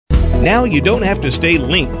Now you don't have to stay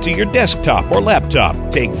linked to your desktop or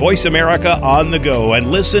laptop. Take Voice America on the go and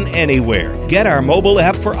listen anywhere. Get our mobile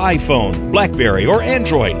app for iPhone, BlackBerry, or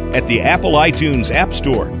Android at the Apple iTunes App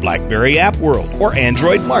Store, BlackBerry App World, or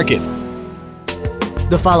Android Market.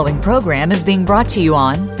 The following program is being brought to you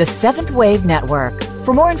on the Seventh Wave Network.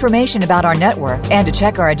 For more information about our network and to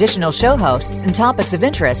check our additional show hosts and topics of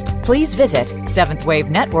interest, please visit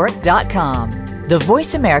seventhwavenetwork.com. The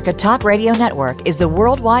Voice America Talk Radio Network is the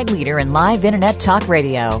worldwide leader in live Internet talk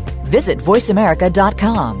radio. Visit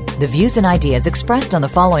voiceamerica.com. The views and ideas expressed on the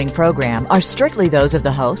following program are strictly those of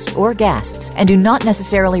the host or guests and do not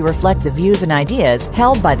necessarily reflect the views and ideas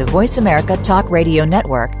held by the Voice America Talk Radio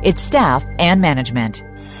Network, its staff, and management.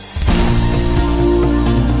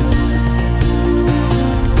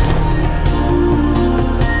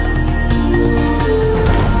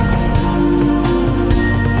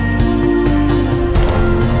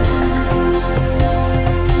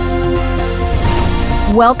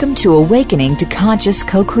 Welcome to Awakening to Conscious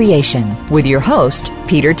Co-Creation with your host,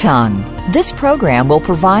 Peter Tongue. This program will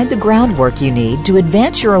provide the groundwork you need to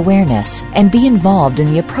advance your awareness and be involved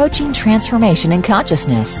in the approaching transformation in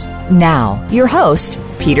consciousness. Now, your host,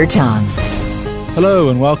 Peter Tongue. Hello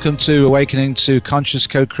and welcome to Awakening to Conscious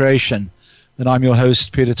Co-Creation, and I'm your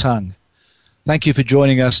host, Peter Tongue. Thank you for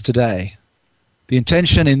joining us today. The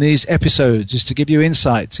intention in these episodes is to give you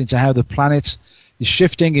insights into how the planet is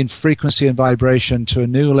shifting in frequency and vibration to a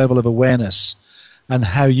new level of awareness and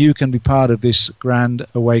how you can be part of this grand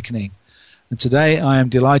awakening. And today I am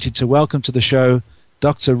delighted to welcome to the show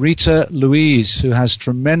Dr. Rita Louise, who has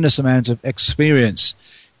tremendous amount of experience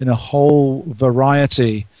in a whole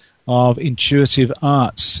variety of intuitive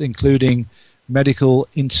arts, including medical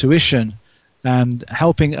intuition and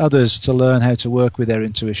helping others to learn how to work with their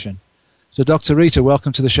intuition. So Dr. Rita,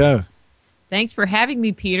 welcome to the show. Thanks for having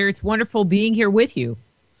me, Peter. It's wonderful being here with you.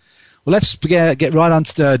 Well, let's get right on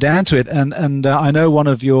down to it. And I know one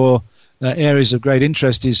of your areas of great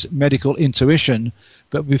interest is medical intuition.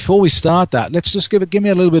 But before we start that, let's just give me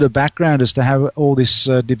a little bit of background as to how all this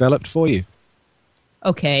developed for you.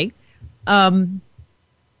 Okay.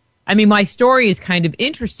 My story is kind of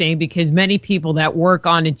interesting because many people that work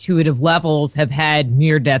on intuitive levels have had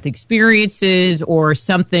near-death experiences or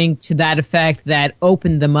something to that effect that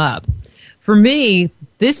opened them up. For me,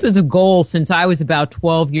 this was a goal since I was about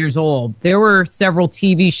 12 years old. There were several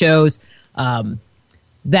TV shows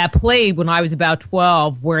that played when I was about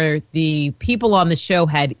 12 where the people on the show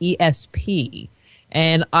had ESP.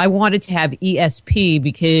 And I wanted to have ESP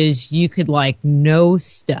because you could know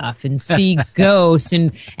stuff and see ghosts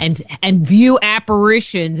and view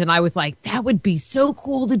apparitions. And I was like, that would be so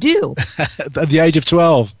cool to do. At the age of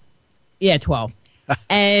 12? Yeah, 12.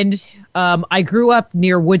 And I grew up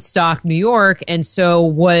near Woodstock, New York, and so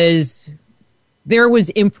there was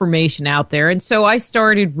information out there. And so I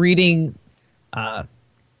started reading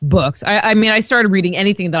books. I started reading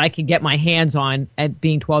anything that I could get my hands on at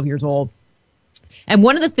being 12 years old. And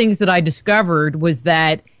one of the things that I discovered was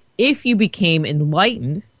that if you became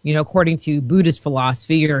enlightened, according to Buddhist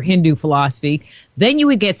philosophy or Hindu philosophy, then you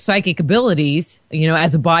would get psychic abilities,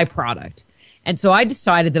 as a byproduct. And so I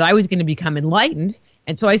decided that I was going to become enlightened.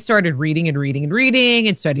 And so I started reading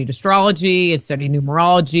and studied astrology and studied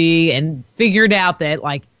numerology and figured out that,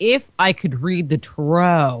 if I could read the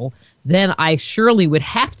tarot, then I surely would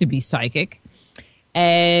have to be psychic.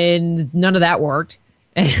 And none of that worked.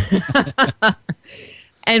 And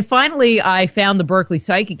finally, I found the Berkeley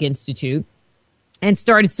Psychic Institute and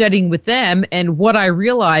started studying with them. And what I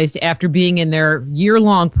realized after being in their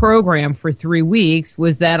year-long program for 3 weeks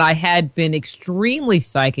was that I had been extremely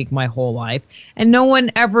psychic my whole life, and no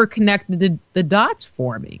one ever connected the dots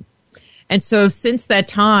for me. And so since that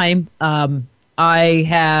time, I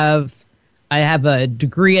have a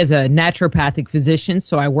degree as a naturopathic physician,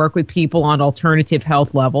 so I work with people on alternative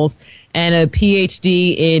health levels, and a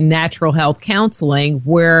PhD in natural health counseling,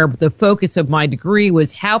 where the focus of my degree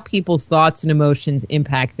was how people's thoughts and emotions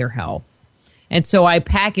impact their health. And so I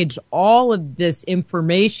packaged all of this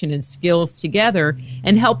information and skills together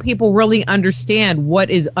and help people really understand what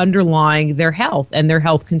is underlying their health and their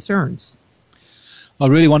health concerns. I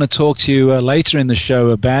really want to talk to you later in the show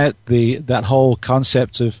about that whole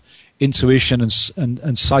concept of intuition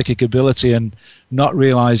and psychic ability and not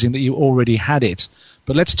realizing that you already had it.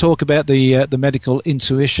 But let's talk about the medical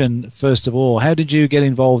intuition first of all. How did you get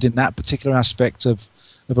involved in that particular aspect of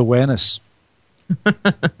awareness?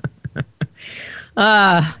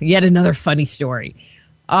 Yet another funny story.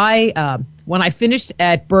 When I finished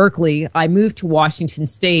at Berkeley, I moved to Washington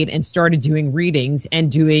State and started doing readings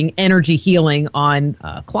and doing energy healing on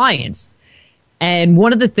clients. And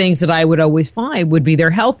one of the things that I would always find would be their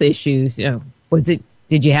health issues.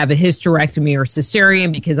 Did you have a hysterectomy or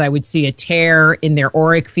cesarean? Because I would see a tear in their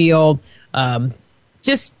auric field,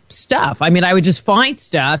 just stuff. I mean, I would just find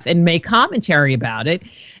stuff and make commentary about it.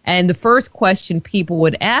 And the first question people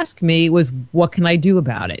would ask me was, what can I do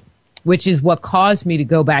about it? Which is what caused me to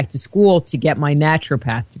go back to school to get my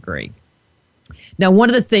naturopath degree. Now, one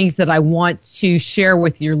of the things that I want to share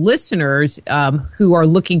with your listeners who are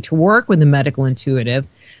looking to work with a medical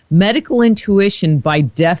intuition, by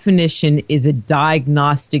definition, is a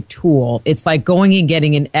diagnostic tool. It's like going and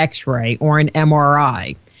getting an X-ray or an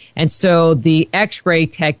MRI. And so the X-ray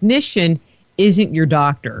technician isn't your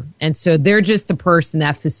doctor. And so they're just the person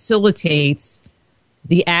that facilitates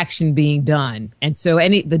the action being done. And so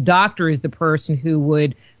the doctor is the person who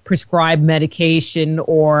would prescribe medication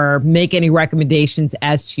or make any recommendations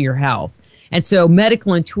as to your health. And so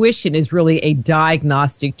medical intuition is really a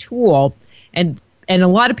diagnostic tool. And a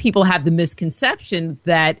lot of people have the misconception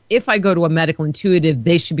that if I go to a medical intuitive,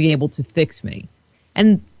 they should be able to fix me.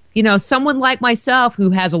 And, someone like myself who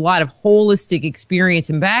has a lot of holistic experience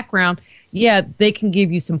and background, yeah, they can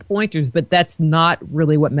give you some pointers, but that's not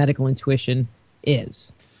really what medical intuition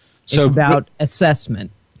is. It's about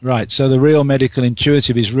assessment. Right. So the real medical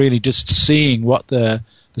intuitive is really just seeing what the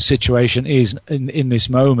situation is in this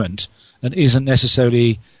moment, and isn't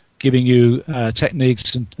necessarily giving you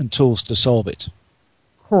techniques and tools to solve it.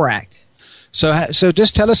 Correct. So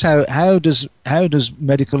just tell us how does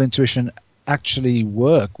medical intuition actually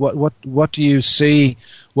work? What do you see?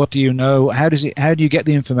 What do you know? How do you get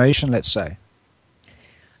the information, let's say?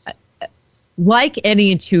 Like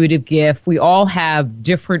any intuitive gift, we all have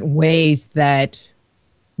different ways that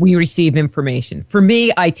we receive information. For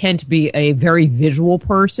me, I tend to be a very visual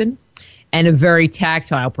person and a very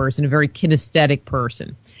tactile person, a very kinesthetic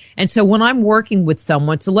person. And so when I'm working with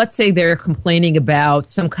someone, so let's say they're complaining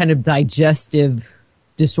about some kind of digestive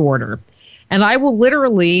disorder, and I will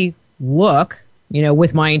literally look,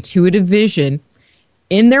 with my intuitive vision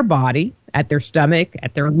in their body, at their stomach,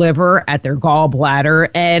 at their liver, at their gallbladder,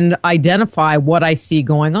 and identify what I see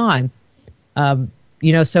going on.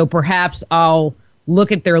 So perhaps I'll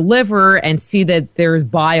look at their liver and see that there's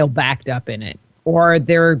bile backed up in it, or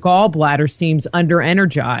their gallbladder seems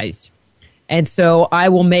under-energized. And so I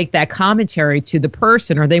will make that commentary to the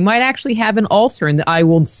person, or they might actually have an ulcer, and I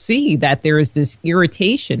will see that there is this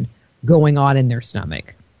irritation going on in their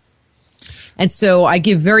stomach. And so I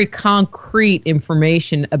give very concrete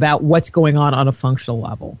information about what's going on a functional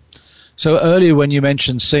level. So earlier when you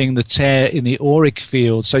mentioned seeing the tear in the auric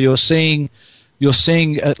field, so you're seeing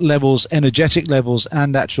at levels, energetic levels,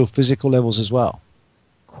 and actual physical levels as well.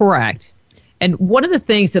 Correct. And one of the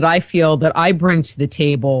things that I feel that I bring to the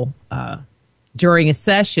table during a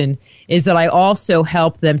session is that I also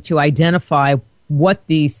help them to identify what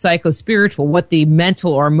the psychospiritual, what the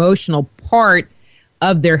mental or emotional part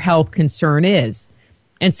of their health concern is.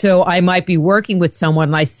 And so I might be working with someone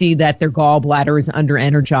and I see that their gallbladder is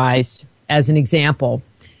under-energized, as an example.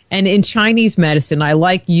 And in Chinese medicine, I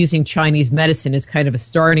like using Chinese medicine as kind of a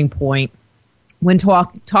starting point. When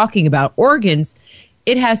talking about organs,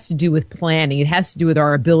 it has to do with planning. It has to do with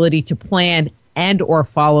our ability to plan and or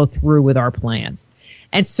follow through with our plans.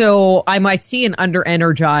 And so I might see an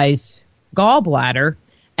under-energized gallbladder,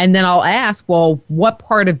 and then I'll ask, well, what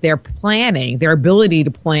part of their planning, their ability to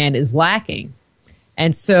plan, is lacking?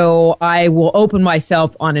 And so I will open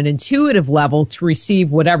myself on an intuitive level to receive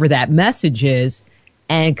whatever that message is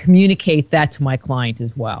and communicate that to my client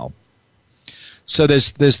as well. So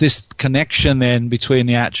there's this connection then between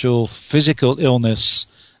the actual physical illness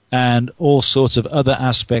and all sorts of other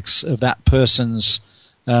aspects of that person's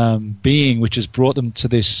being, which has brought them to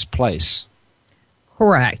this place.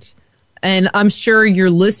 Correct. And I'm sure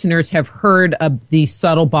your listeners have heard of the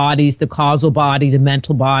subtle bodies, the causal body, the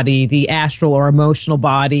mental body, the astral or emotional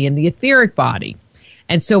body, and the etheric body.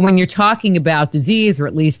 And so when you're talking about disease, or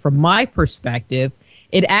at least from my perspective,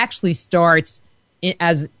 it actually starts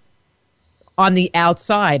as on the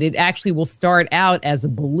outside. It actually will start out as a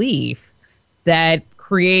belief that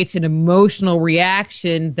creates an emotional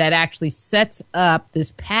reaction that actually sets up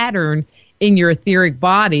this pattern in your etheric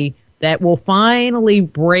body that will finally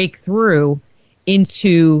break through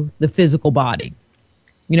into the physical body.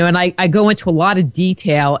 And I go into a lot of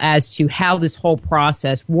detail as to how this whole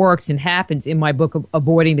process works and happens in my book of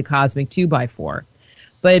Avoiding the Cosmic 2x4.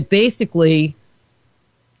 But basically,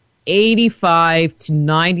 85 to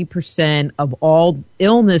 90% of all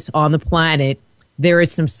illness on the planet, there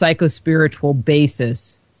is some psychospiritual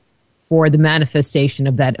basis for the manifestation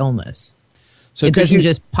of that illness. So it doesn't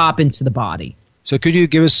just pop into the body. So could you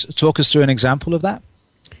talk us through an example of that?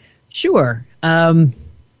 Sure. I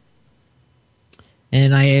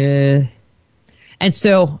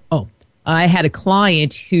had a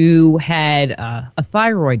client who had a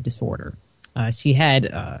thyroid disorder. She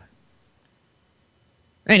had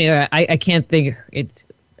anyway. I can't think it.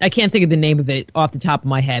 I can't think of the name of it off the top of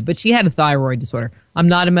my head, but she had a thyroid disorder. I'm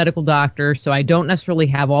not a medical doctor, so I don't necessarily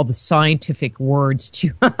have all the scientific words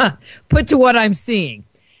to put to what I'm seeing.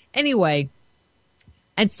 Anyway,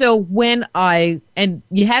 and so and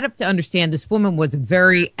you had to understand this woman was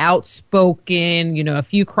very outspoken.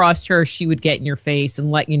 If you crossed her, she would get in your face and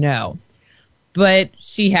let you know. But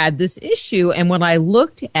she had this issue, and when I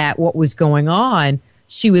looked at what was going on,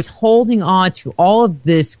 she was holding on to all of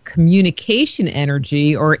this communication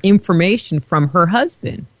energy or information from her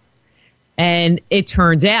husband. And it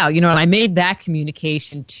turns out, and I made that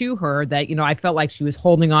communication to her that, I felt like she was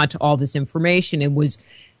holding on to all this information and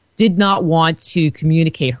did not want to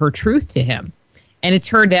communicate her truth to him. And it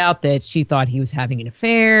turned out that she thought he was having an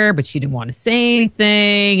affair, but she didn't want to say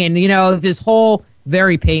anything. And, this whole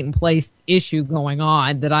very patent place issue going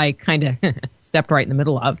on that I kind of stepped right in the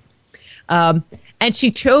middle of. And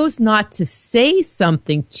she chose not to say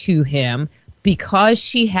something to him because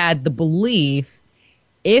she had the belief,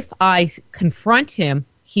 if I confront him,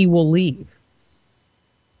 he will leave.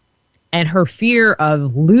 And her fear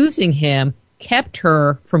of losing him kept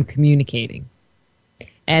her from communicating.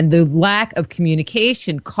 And the lack of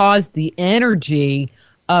communication caused the energy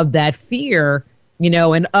of that fear,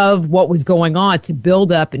 and of what was going on to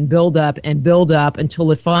build up and build up and build up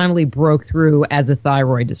until it finally broke through as a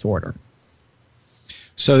thyroid disorder.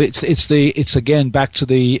 So it's again back to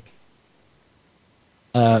the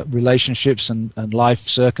relationships and life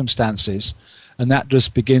circumstances, and that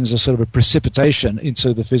just begins a sort of a precipitation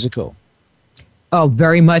into the physical. Oh,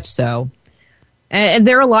 very much so. And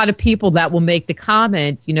there are a lot of people that will make the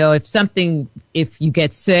comment, if you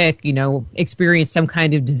get sick, experience some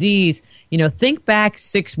kind of disease, think back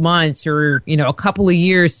 6 months or, a couple of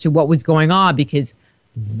years to what was going on, because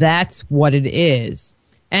that's what it is.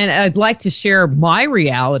 And I'd like to share my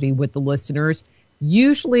reality with the listeners.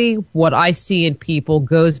 Usually what I see in people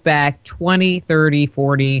goes back 20, 30,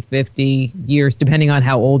 40, 50 years, depending on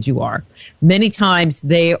how old you are. Many times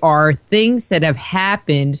they are things that have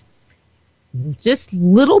happened, just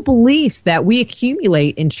little beliefs that we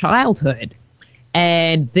accumulate in childhood.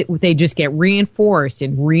 And they just get reinforced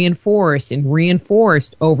and reinforced and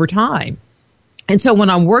reinforced over time. And so when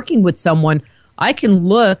I'm working with someone, I can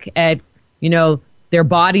look at, their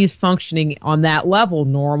body is functioning on that level,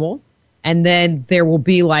 normal. And then there will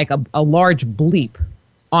be like a large bleep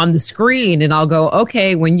on the screen. And I'll go,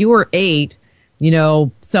 okay, when you were 8,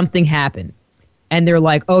 something happened. And they're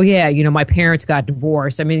like, oh yeah, my parents got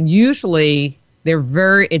divorced. I mean, usually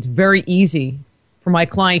it's very easy for my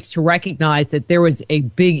clients to recognize that there was a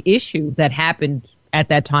big issue that happened at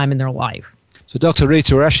that time in their life. So, Dr.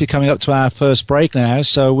 Rita, we're actually coming up to our first break now,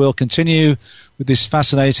 so we'll continue with this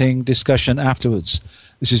fascinating discussion afterwards.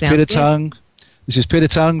 This is Peter Tung. This is Peter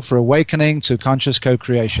Tung for Awakening to Conscious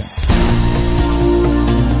Co-Creation.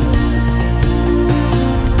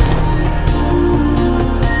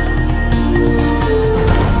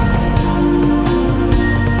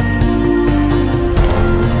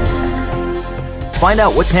 Find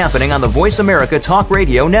out what's happening on the Voice America Talk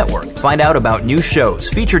Radio Network. Find out about new shows,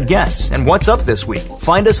 featured guests, and what's up this week.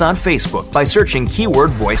 Find us on Facebook by searching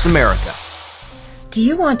keyword Voice America. Do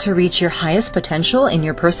you want to reach your highest potential in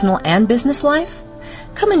your personal and business life?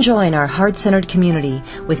 Come and join our heart-centered community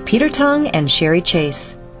with Peter Tung and Sherry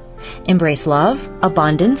Chase. Embrace love,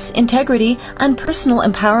 abundance, integrity, and personal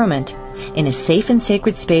empowerment in a safe and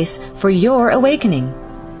sacred space for your awakening.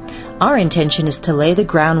 Our intention is to lay the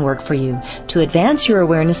groundwork for you to advance your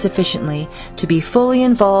awareness sufficiently to be fully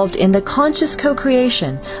involved in the conscious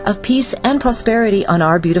co-creation of peace and prosperity on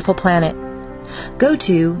our beautiful planet. Go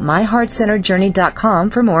to myheartcenteredjourney.com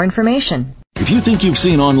for more information. If you think you've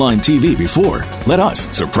seen online TV before, let us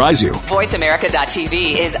surprise you.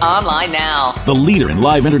 VoiceAmerica.tv is online now. The leader in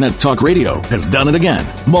live Internet talk radio has done it again.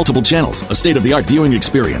 Multiple channels, a state-of-the-art viewing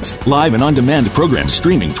experience, live and on-demand programs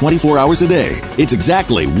streaming 24 hours a day. It's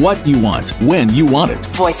exactly what you want, when you want it.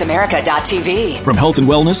 VoiceAmerica.tv. From health and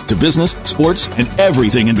wellness to business, sports, and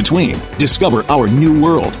everything in between. Discover our new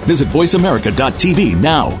world. Visit VoiceAmerica.tv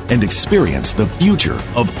now and experience the future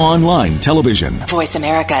of online television.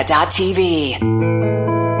 VoiceAmerica.tv.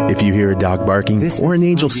 If you hear a dog barking or an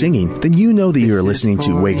angel singing, then you know that you are listening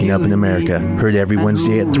to Waking Up in America. Heard every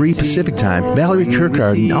Wednesday at 3 Pacific Time, Valerie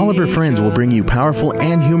Kirkard and all of her friends will bring you powerful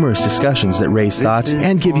and humorous discussions that raise thoughts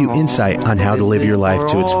and give you insight on how to live your life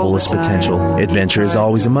to its fullest potential. Adventure is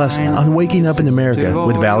always a must on Waking Up in America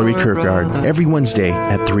with Valerie Kirkard every Wednesday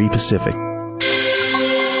at 3 Pacific.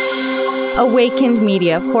 Awakened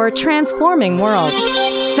media for a transforming world.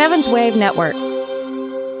 Seventh Wave Network.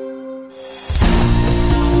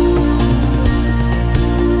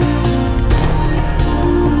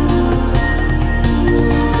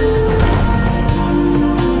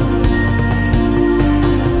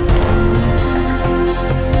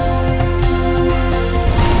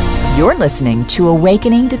 You're listening to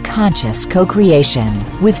Awakening to Conscious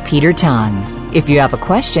Co-Creation with Peter Tongue. If you have a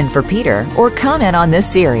question for Peter or comment on this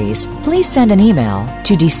series, please send an email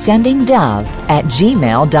to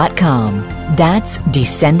descendingdove@gmail.com. That's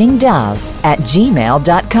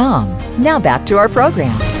descendingdove@gmail.com. Now back to our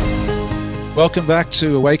program. Welcome back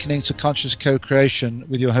to Awakening to Conscious Co-Creation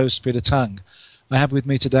with your host, Peter Tongue. I have with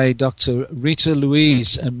me today Dr. Rita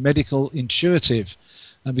Louise, a medical intuitive.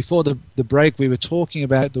 And before the break, we were talking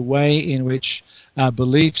about the way in which our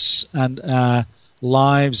beliefs and our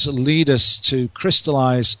lives lead us to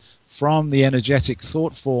crystallize from the energetic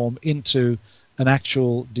thought form into an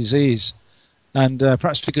actual disease. And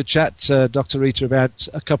perhaps we could chat, Dr. Rita, about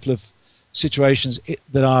a couple of situations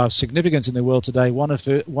that are significant in the world today, one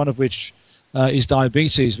of which is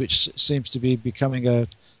diabetes, which seems to be becoming a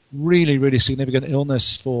really, really significant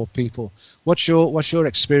illness for people. What's your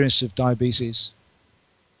experience of diabetes?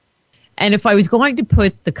 And if I was going to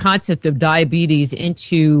put the concept of diabetes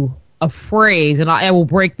into a phrase, and I will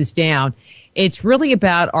break this down, it's really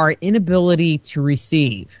about our inability to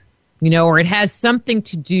receive, or it has something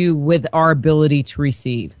to do with our ability to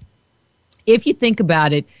receive. If you think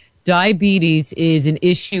about it, diabetes is an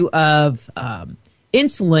issue of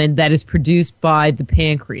insulin that is produced by the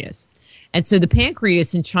pancreas. And so the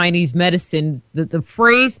pancreas in Chinese medicine, the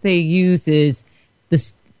phrase they use is the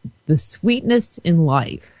sweetness in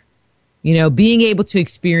life. Being able to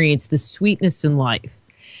experience the sweetness in life.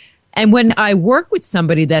 And when I work with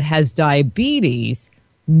somebody that has diabetes,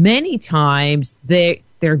 many times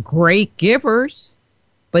they're great givers,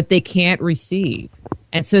 but they can't receive.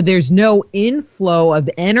 And so there's no inflow of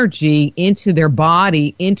energy into their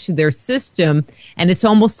body, into their system, and it's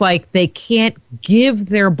almost like they can't give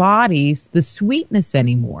their bodies the sweetness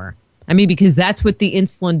anymore. I mean, because that's what the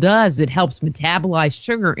insulin does. It helps metabolize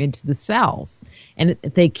sugar into the cells. And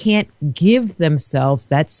they can't give themselves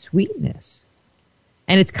that sweetness.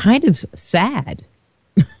 And it's kind of sad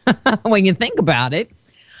when you think about it.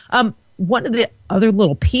 One of the other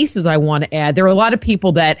little pieces I want to add, there are a lot of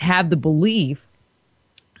people that have the belief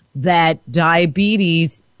that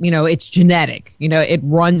diabetes, it's genetic. It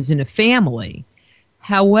runs in a family.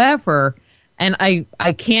 However, and I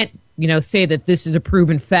can't, say that this is a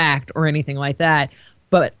proven fact or anything like that,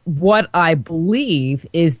 but what I believe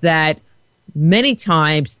is that many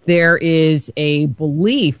times there is a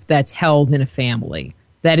belief that's held in a family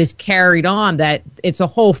that is carried on, that it's a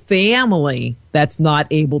whole family that's not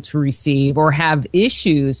able to receive or have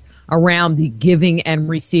issues around the giving and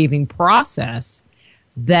receiving process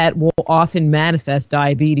that will often manifest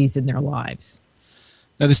diabetes in their lives.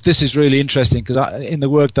 Now, this is really interesting because in the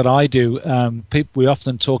work that I do, we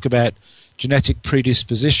often talk about genetic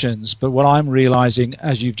predispositions, but what I'm realizing,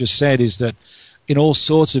 as you've just said, is that in all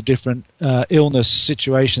sorts of different illness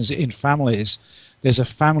situations in families, there's a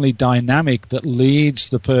family dynamic that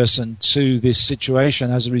leads the person to this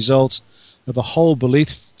situation as a result of a whole belief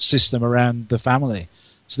system around the family.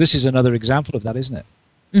 So this is another example of that, isn't it?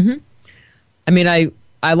 Mm-hmm. I mean, I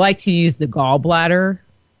like to use the gallbladder,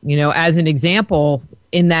 as an example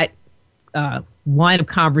in that line of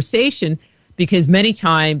conversation, because many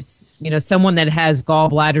times, someone that has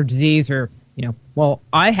gallbladder disease or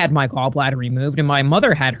I had my gallbladder removed and my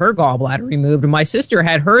mother had her gallbladder removed and my sister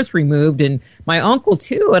had hers removed and my uncle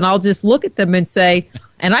too. And I'll just look at them and say,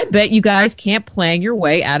 and I bet you guys can't plan your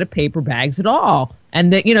way out of paper bags at all.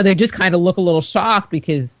 And that, they just kind of look a little shocked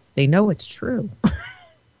because they know it's true.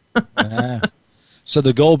 Yeah. So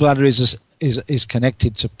the gallbladder is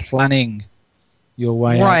connected to planning your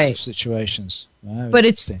way out of situations. Wow,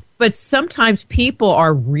 but sometimes people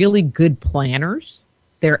are really good planners.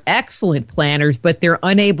 They're excellent planners, but they're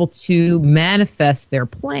unable to manifest their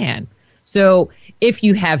plan. So if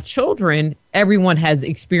you have children, everyone has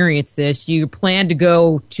experienced this. You plan to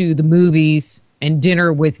go to the movies and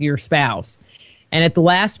dinner with your spouse. And at the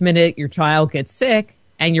last minute, your child gets sick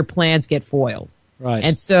and your plans get foiled. Right.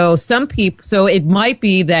 And so so it might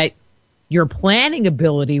be that your planning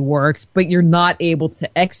ability works, but you're not able to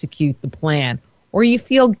execute the plan. Or you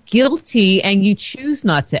feel guilty and you choose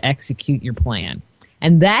not to execute your plan.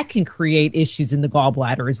 And that can create issues in the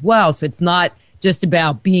gallbladder as well. So it's not just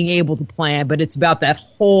about being able to plan, but it's about that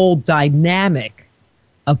whole dynamic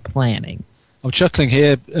of planning. I'm chuckling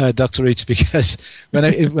here, Dr. Rita, because when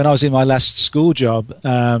I was in my last school job,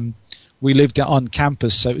 we lived on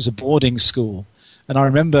campus, so it was a boarding school. And I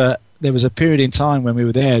remember there was a period in time when we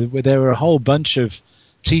were there where there were a whole bunch of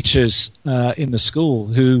teachers in the school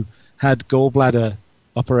who had gallbladder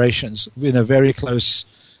operations in a very close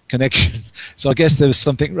connection. So I guess there was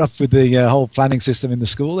something rough with the whole planning system in the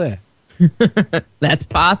school there. That's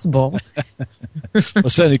possible. Well,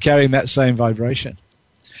 certainly carrying that same vibration.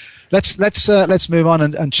 Let's move on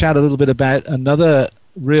and chat a little bit about another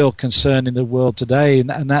real concern in the world today,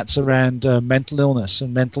 and that's around mental illness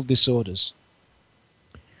and mental disorders.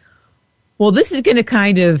 Well, this is going to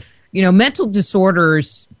kind of, mental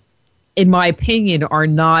disorders, in my opinion, are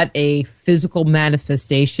not a physical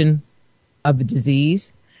manifestation of a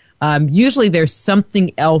disease. Usually there's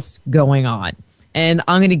something else going on. And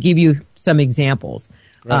I'm going to give you some examples.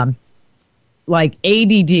 Right. Like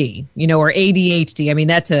ADD, or ADHD. I mean,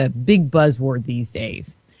 that's a big buzzword these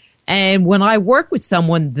days. And when I work with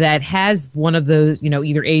someone that has one of those,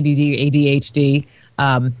 either ADD or ADHD,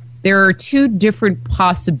 there are two different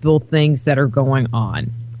possible things that are going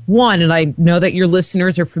on. One, and I know that your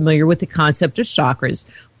listeners are familiar with the concept of chakras.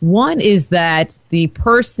 One is that the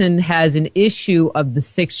person has an issue of the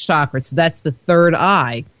sixth chakra, so that's the third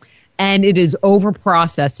eye, and it is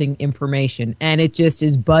over-processing information, and it just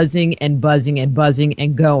is buzzing and buzzing and buzzing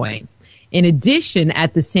and going. In addition,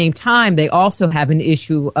 at the same time, they also have an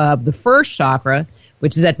issue of the first chakra,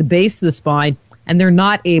 which is at the base of the spine, and they're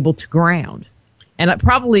not able to ground. And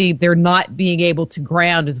probably they're not being able to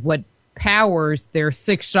ground is what powers their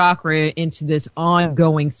sixth chakra into this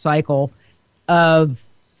ongoing cycle of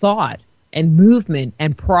thought and movement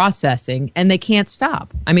and processing, and they can't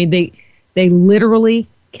stop. I mean, they literally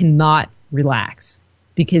cannot relax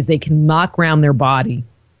because they cannot ground their body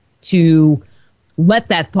to let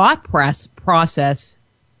that thought process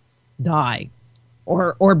die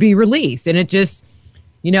or be released. And it just,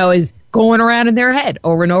 is going around in their head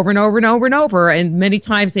over and over and over and over and over. And many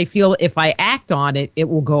times they feel if I act on it, it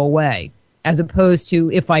will go away. As opposed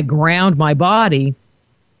to if I ground my body,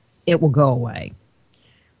 it will go away.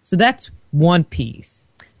 So that's one piece.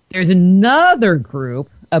 There's another group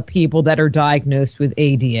of people that are diagnosed with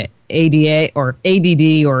ADD or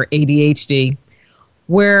ADHD,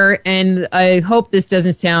 and I hope this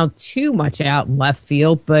doesn't sound too much out in left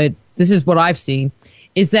field, but this is what I've seen,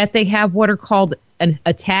 is that they have what are called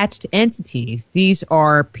attached entities. These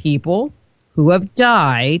are people who have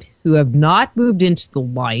died, who have not moved into the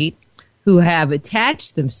light, who have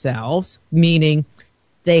attached themselves, meaning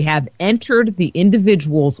they have entered the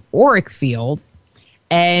individual's auric field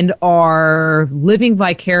and are living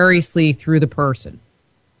vicariously through the person.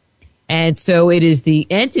 And so it is the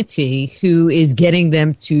entity who is getting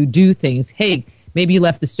them to do things. Hey, maybe you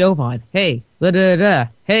left the stove on. Hey, da-da-da.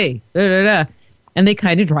 Hey, da-da-da. And they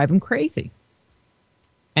kind of drive them crazy.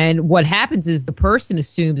 And what happens is the person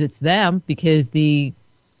assumes it's them because the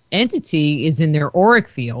entity is in their auric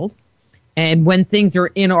field. And when things are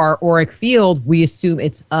in our auric field, we assume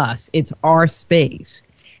it's us. It's our space.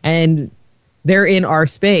 And they're in our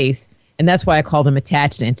space. And that's why I call them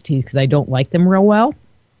attached entities, because I don't like them real well,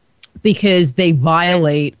 because they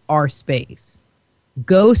violate our space.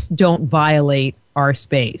 Ghosts don't violate our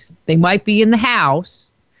space. They might be in the house,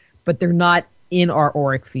 but they're not in our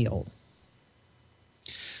auric field.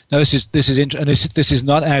 Now, this is interesting. This is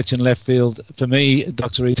not out in left field for me,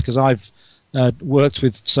 Dr. Rita, because I've worked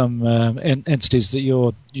with some entities that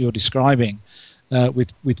you're describing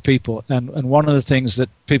with people, and one of the things that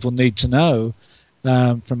people need to know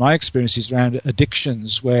from my experience is around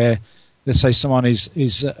addictions, where let's say someone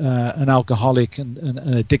is an alcoholic and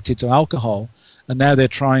addicted to alcohol, and now they're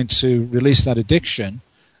trying to release that addiction,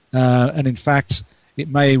 and in fact it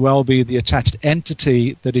may well be the attached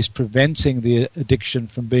entity that is preventing the addiction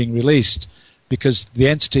from being released, because the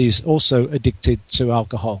entity is also addicted to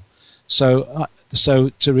alcohol. So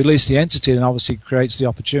to release the entity then obviously creates the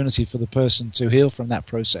opportunity for the person to heal from that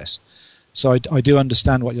process. So I do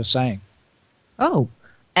understand what you're saying. Oh,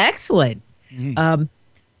 excellent. Mm-hmm.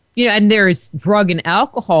 And there's drug and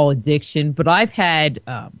alcohol addiction, but I've had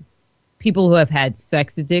people who have had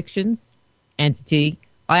sex addictions, entity.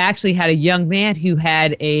 I actually had a young man who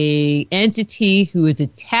had a entity who is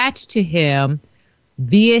attached to him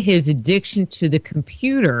via his addiction to the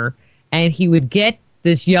computer, and he would get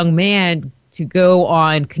this young man to go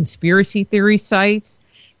on conspiracy theory sites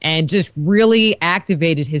and just really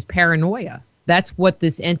activated his paranoia. That's what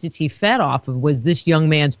this entity fed off of, was this young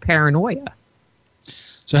man's paranoia.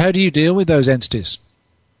 So how do you deal with those entities?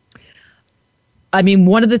 I mean,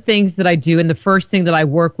 one of the things that I do, and the first thing that I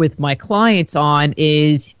work with my clients on,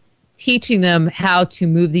 is teaching them how to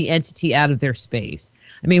move the entity out of their space.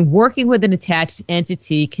 I mean, working with an attached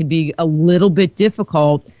entity can be a little bit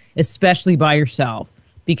difficult especially by yourself.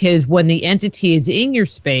 Because when the entity is in your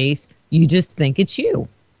space, you just think it's you.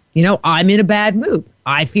 You know, I'm in a bad mood.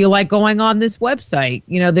 I feel like going on this website.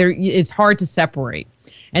 You know, it's hard to separate.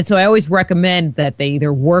 And so I always recommend that they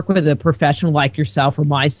either work with a professional like yourself or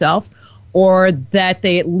myself, or that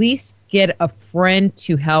they at least get a friend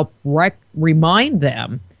to help remind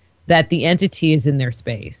them that the entity is in their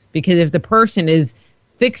space. Because if the person is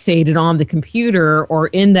fixated on the computer or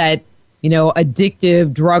in that, you know,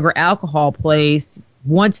 addictive drug or alcohol place,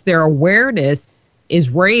 once their awareness is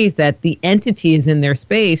raised that the entity is in their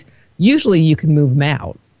space, usually you can move them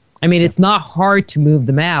out. I mean, it's not hard to move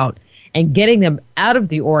them out. And getting them out of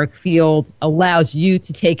the auric field allows you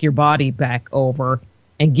to take your body back over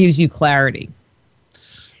and gives you clarity.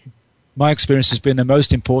 My experience has been the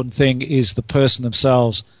most important thing is the person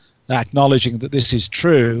themselves acknowledging that this is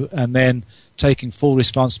true and then taking full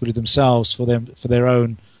responsibility themselves for their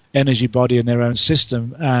own energy body and their own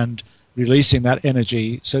system and releasing that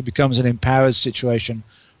energy so it becomes an empowered situation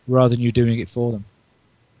rather than you doing it for them.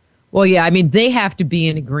 Well, yeah, I mean, they have to be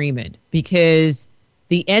in agreement because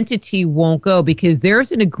the entity won't go, because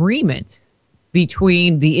there's an agreement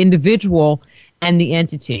between the individual and the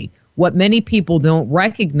entity. What many people don't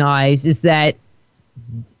recognize is that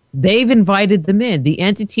they've invited them in. The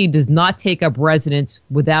entity does not take up residence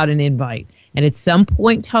without an invite. And at some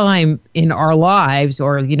point in time in our lives,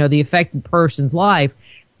 or, you know, the affected person's life,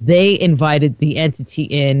 they invited the entity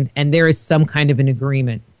in, and there is some kind of an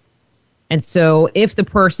agreement. And so if the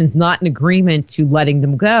person's not in agreement to letting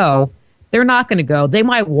them go, they're not going to go. They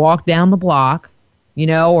might walk down the block, you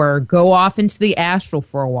know, or go off into the astral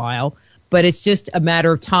for a while, but it's just a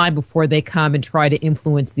matter of time before they come and try to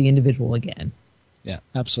influence the individual again. Yeah,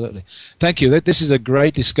 absolutely. Thank you. This is a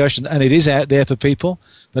great discussion, and it is out there for people.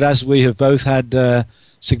 But as we have both had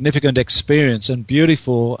significant experience and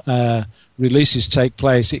beautiful releases take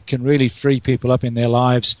place, it can really free people up in their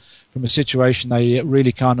lives from a situation they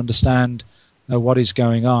really can't understand what is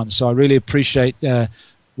going on. So I really appreciate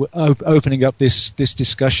opening up this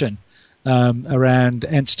discussion around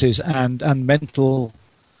entities and mental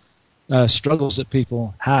struggles that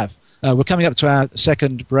people have. We're coming up to our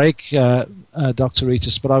second break, Dr.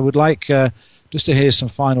 Ritas, but I would like just to hear some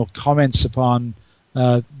final comments upon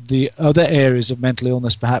the other areas of mental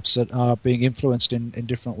illness perhaps that are being influenced in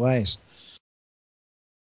different ways.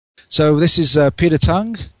 So this is Peter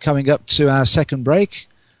Tung coming up to our second break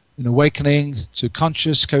in Awakening to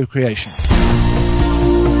Conscious Co-Creation.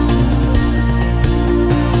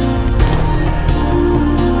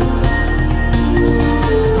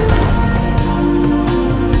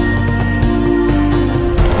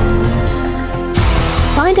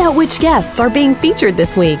 Find out which guests are being featured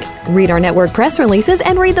this week. Read our network press releases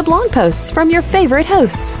and read the blog posts from your favorite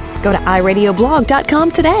hosts. Go to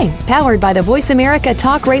iradioblog.com today, powered by the Voice America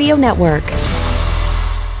Talk Radio Network.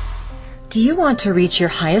 Do you want to reach your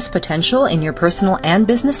highest potential in your personal and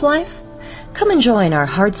business life? Come and join our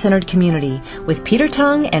heart-centered community with Peter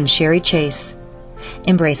Tung and Sherry Chase.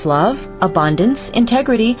 Embrace love, abundance,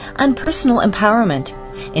 integrity, and personal empowerment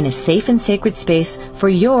in a safe and sacred space for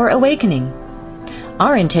your awakening.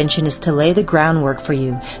 Our intention is to lay the groundwork for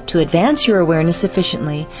you to advance your awareness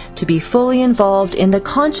sufficiently to be fully involved in the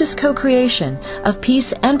conscious co-creation of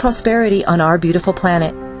peace and prosperity on our beautiful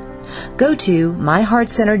planet. Go to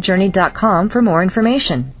myheartcenteredjourney.com for more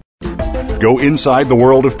information. Go inside the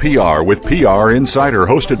world of PR with PR Insider,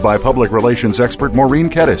 hosted by public relations expert Maureen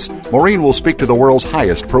Kettis. Maureen will speak to the world's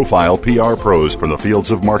highest profile PR pros from the fields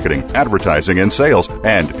of marketing, advertising, and sales.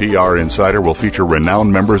 And PR Insider will feature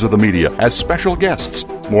renowned members of the media as special guests.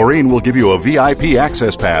 Maureen will give you a VIP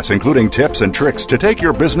access pass, including tips and tricks to take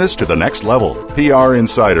your business to the next level. PR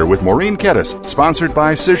Insider with Maureen Kettis, sponsored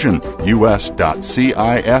by Cision,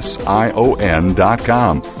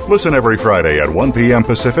 us.cision.com. Listen every Friday at 1 p.m.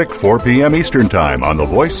 Pacific, 4 p.m. Eastern Time on the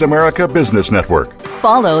Voice America Business Network.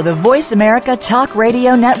 Follow the Voice America Talk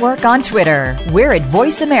Radio Network on Twitter. We're at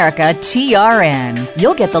Voice America TRN.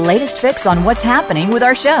 You'll get the latest fix on what's happening with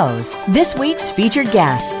our shows, this week's featured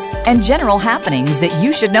guests, and general happenings that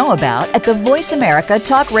you should know about at the Voice America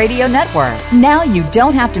Talk Radio Network. Now you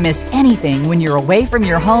don't have to miss anything when you're away from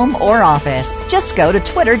your home or office. Just go to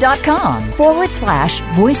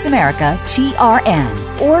twitter.com/Voice America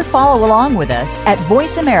TRN or follow along with us at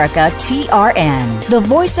Voice America TRN, the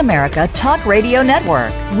Voice America Talk Radio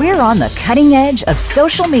Network. We're on the cutting edge of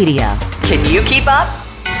social media. Can you keep up?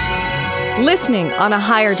 Listening on a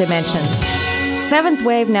higher dimension. Seventh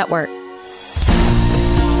Wave Network.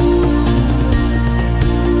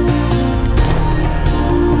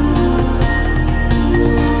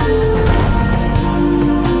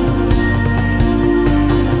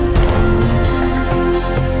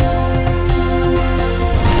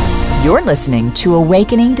 You're listening to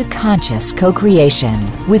Awakening to Conscious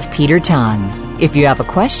Co-Creation with Peter Tongue. If you have a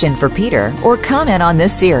question for Peter or comment on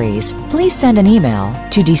this series, please send an email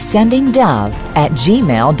to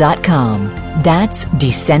descendingdove@gmail.com. That's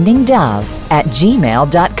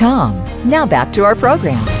descendingdove@gmail.com. Now back to our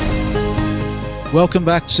program. Welcome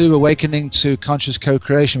back to Awakening to Conscious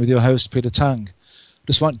Co-Creation with your host, Peter Tongue.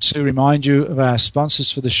 Just want to remind you of our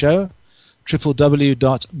sponsors for the show,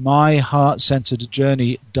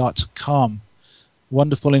 www.myheartcenteredjourney.com.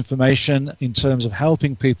 Wonderful information in terms of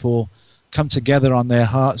helping people come together on their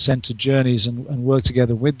heart-centered journeys and work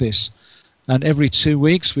together with this. And every 2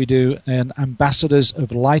 weeks we do an Ambassadors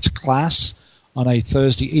of Light class on a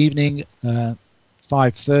Thursday evening,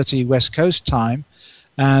 5:30 West Coast time.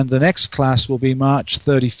 And the next class will be March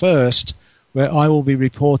 31st, where I will be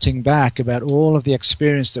reporting back about all of the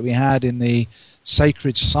experience that we had in the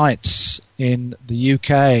sacred sites in the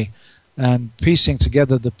UK and piecing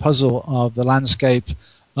together the puzzle of the landscape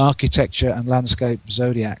architecture and landscape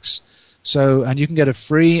zodiacs. So, and you can get a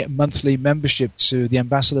free monthly membership to the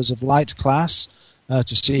Ambassadors of Light class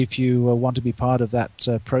to see if you want to be part of that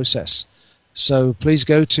process. So please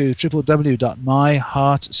go to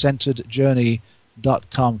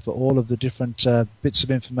www.myheartcenteredjourney.com for all of the different bits of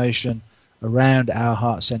information around our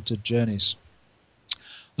heart-centered journeys.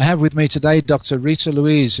 I have with me today Dr. Rita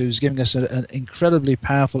Louise, who's giving us an incredibly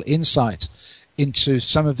powerful insight into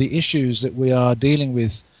some of the issues that we are dealing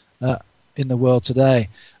with in the world today.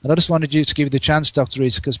 And I just wanted you to give you the chance, Dr.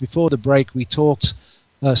 Rita, because before the break we talked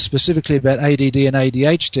specifically about ADD and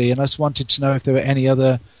ADHD, and I just wanted to know if there were any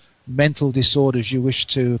other mental disorders you wish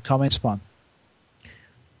to comment upon.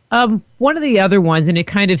 One of the other ones, and it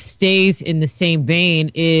kind of stays in the same vein,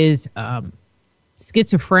 is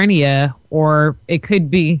schizophrenia, or it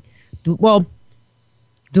could be, well,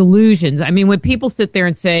 delusions. I mean, when people sit there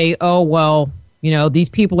and say, oh, well, these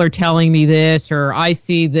people are telling me this, or I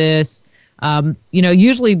see this,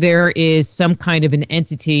 usually there is some kind of an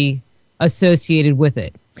entity associated with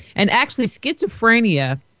it. And actually,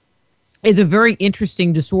 schizophrenia is a very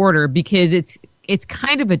interesting disorder because it's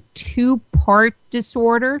kind of a two-part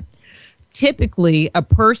disorder. Typically, a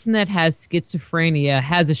person that has schizophrenia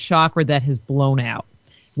has a chakra that has blown out.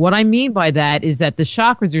 What I mean by that is that the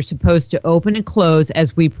chakras are supposed to open and close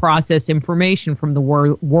as we process information from the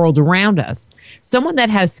world around us. Someone that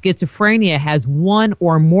has schizophrenia has one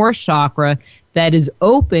or more chakra that is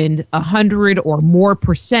opened 100 or more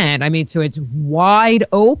 %. I mean, so it's wide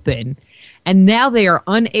open, and now they are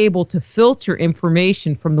unable to filter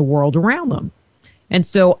information from the world around them. And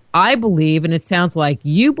so I believe, and it sounds like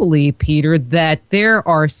you believe, Peter, that there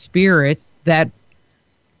are spirits that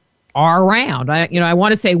are around. I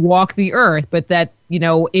want to say walk the earth, but that,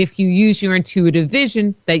 if you use your intuitive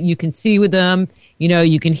vision, that you can see with them,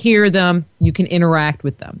 you can hear them, you can interact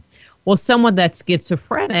with them. Well, someone that's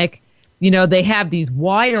schizophrenic, they have these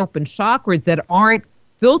wide open chakras that aren't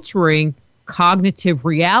filtering cognitive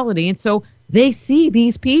reality. And so they see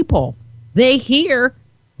these people, they hear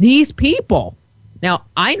these people. Now,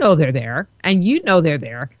 I know they're there, and they're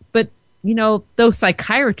there, but, those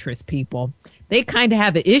psychiatrist people, they kind of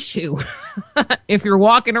have an issue if you're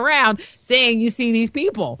walking around saying you see these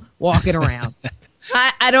people walking around.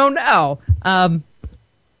 I don't know.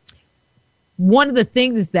 One of the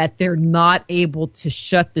things is that they're not able to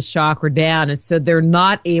shut the chakra down, and so they're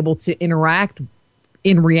not able to interact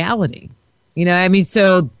in reality.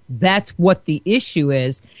 So that's what the issue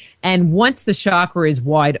is. And once the chakra is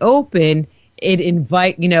wide open,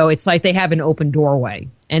 it's like they have an open doorway.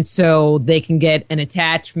 And so they can get an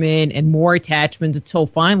attachment and more attachments until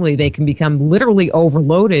finally they can become literally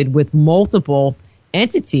overloaded with multiple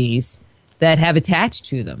entities that have attached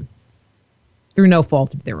to them through no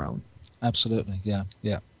fault of their own. Absolutely, yeah.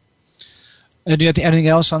 And anything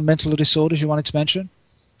else on mental disorders you wanted to mention?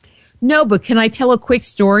 No, but can I tell a quick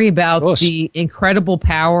story about the incredible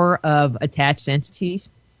power of attached entities?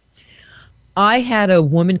 I had a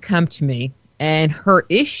woman come to me, and her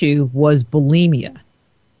issue was bulimia.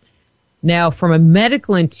 Now, from a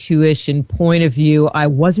medical intuition point of view, I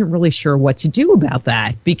wasn't really sure what to do about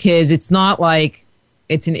that because it's not like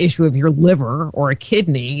it's an issue of your liver or a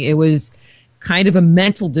kidney. It was kind of a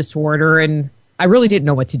mental disorder, and I really didn't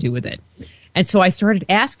know what to do with it. And so I started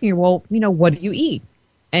asking her, well, what do you eat?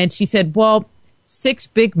 And she said, well, 6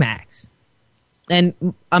 Big Macs. And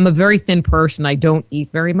I'm a very thin person. I don't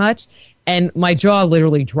eat very much. And my jaw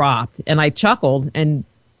literally dropped, and I chuckled and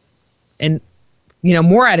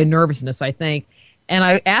more out of nervousness, I think. And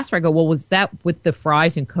I asked her, I go, well, was that with the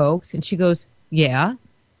fries and Cokes? And she goes, yeah.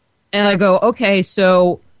 And I go, okay,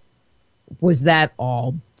 so was that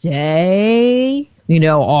all day?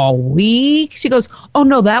 all week? She goes, oh,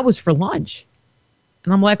 no, that was for lunch.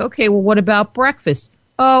 And I'm like, okay, well, what about breakfast?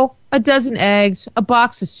 Oh, a dozen eggs, a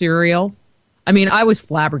box of cereal. I mean, I was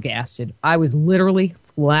flabbergasted. I was literally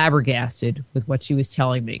flabbergasted with what she was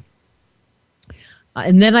telling me.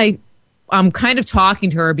 And then I'm kind of talking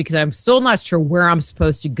to her because I'm still not sure where I'm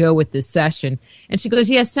supposed to go with this session. And she goes,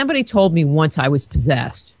 yeah, somebody told me once I was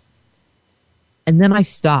possessed. And then I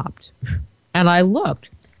stopped and I looked.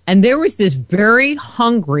 And there was this very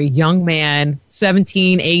hungry young man,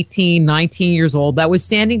 17, 18, 19 years old, that was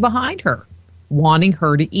standing behind her, wanting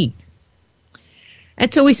her to eat.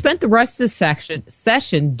 And so we spent the rest of the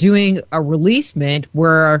session doing a releasement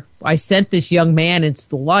where I sent this young man into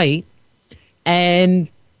the light, and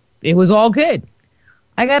it was all good.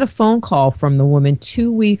 I got a phone call from the woman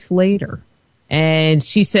 2 weeks later, and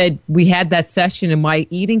she said, we had that session and my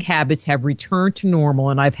eating habits have returned to normal,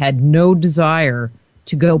 and I've had no desire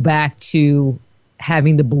to go back to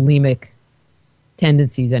having the bulimic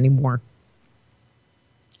tendencies anymore.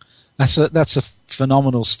 That's a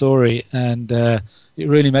phenomenal story, and it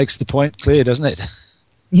really makes the point clear, doesn't it?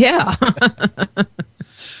 Yeah.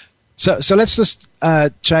 So let's just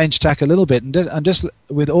change tack a little bit, and just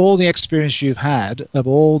with all the experience you've had of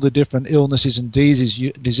all the different illnesses and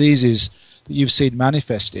diseases that you've seen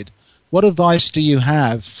manifested, what advice do you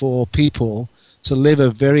have for people to live a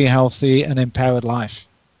very healthy and empowered life?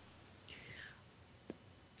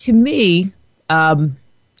 To me, and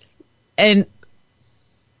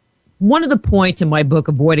one of the points in my book,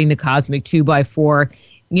 Avoiding the Cosmic 2x4,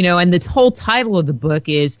 and the whole title of the book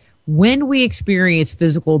is, when we experience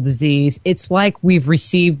physical disease, it's like we've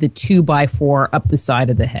received the 2x4 up the side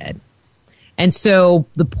of the head. And so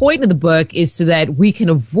the point of the book is so that we can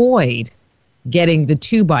avoid getting the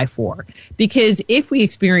 2x4. Because if we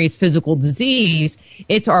experience physical disease,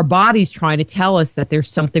 it's our bodies trying to tell us that there's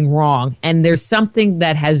something wrong. And there's something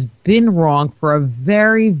that has been wrong for a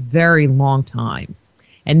very, very long time.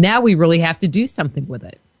 And now we really have to do something with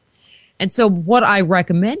it. And so what I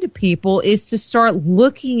recommend to people is to start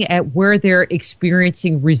looking at where they're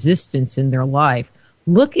experiencing resistance in their life.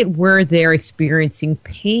 Look at where they're experiencing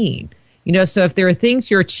pain. So if there are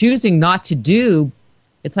things you're choosing not to do,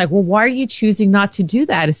 it's like, well, why are you choosing not to do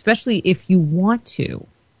that? Especially if you want to.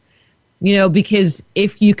 Because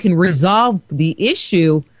if you can resolve the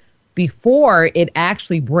issue before it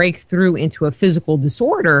actually breaks through into a physical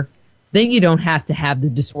disorder, then you don't have to have the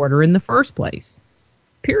disorder in the first place.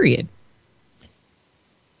 Period.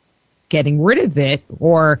 Getting rid of it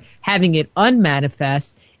or having it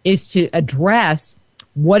unmanifest is to address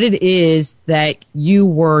what it is that you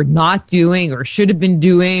were not doing or should have been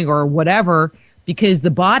doing or whatever, because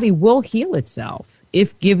the body will heal itself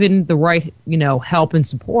if given the right, help and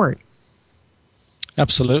support.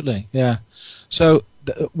 Absolutely, yeah. So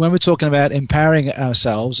when we're talking about empowering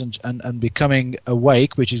ourselves and becoming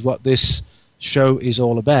awake, which is what this show is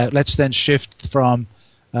all about, let's then shift from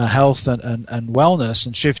health and wellness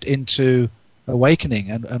and shift into awakening.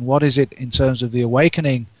 And what is it in terms of the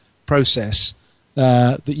awakening process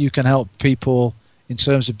that you can help people in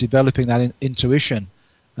terms of developing that intuition?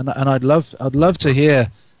 And I'd love to hear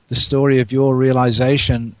the story of your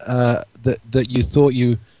realization that you thought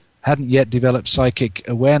you hadn't yet developed psychic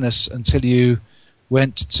awareness until you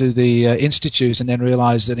went to the institute and then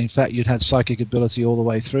realized that in fact you'd had psychic ability all the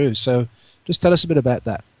way through. So just tell us a bit about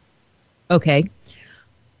that. Okay.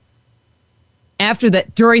 After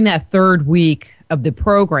that, during that third week of the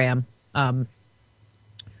program,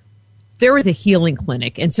 there was a healing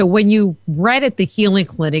clinic. And so when you read at the healing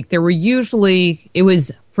clinic, it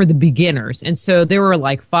was for the beginners. And so there were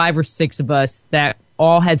like 5 or 6 of us that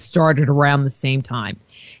all had started around the same time.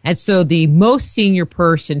 And so the most senior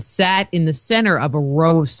person sat in the center of a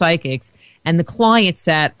row of psychics, and the client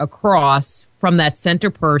sat across from that center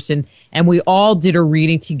person, and we all did a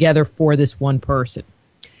reading together for this one person.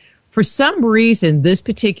 For some reason, this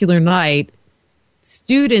particular night,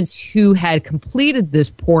 students who had completed this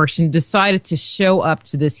portion decided to show up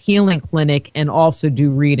to this healing clinic and also do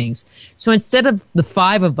readings. So instead of the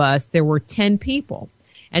 5 of us, there were 10 people.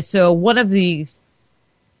 And so one of these,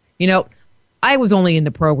 I was only in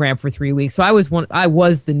the program for 3 weeks, so I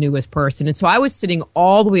was the newest person. And so I was sitting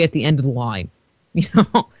all the way at the end of the line,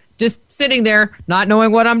 just sitting there, not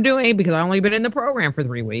knowing what I'm doing because I've only been in the program for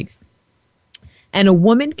 3 weeks. And a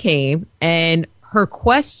woman came, and her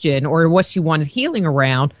question, or what she wanted healing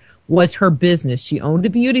around, was her business. She owned a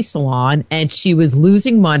beauty salon, and she was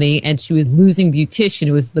losing money, and she was losing beautician.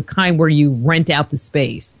 It was the kind where you rent out the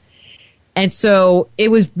space. And so it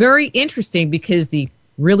was very interesting because the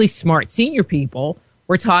really smart senior people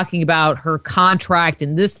we're talking about her contract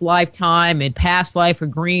in this lifetime and past life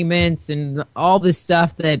agreements and all this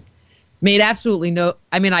stuff that made absolutely no,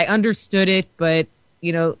 I mean, I understood it, but,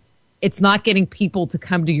 you know, it's not getting people to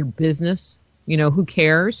come to your business. You know, who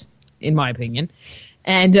cares, in my opinion.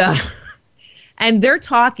 And they're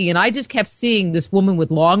talking, and I just kept seeing this woman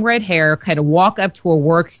with long red hair kind of walk up to a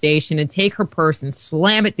workstation and take her purse and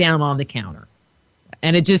slam it down on the counter.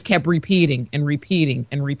 And it just kept repeating and repeating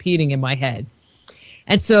and repeating in my head.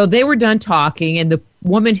 And so they were done talking, and the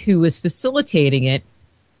woman who was facilitating it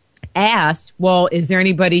asked, well, is there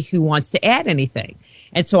anybody who wants to add anything?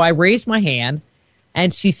 And so I raised my hand,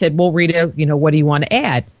 and she said, well, Rita, you know, what do you want to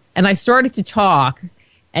add? And I started to talk,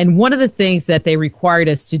 and one of the things that they required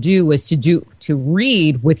us to do was to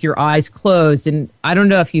read with your eyes closed. And I don't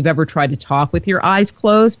know if you've ever tried to talk with your eyes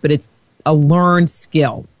closed, but it's a learned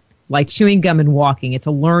skill, like chewing gum and walking. It's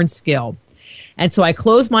a learned skill. And so I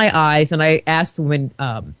closed my eyes and I asked the woman,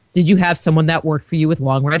 did you have someone that worked for you with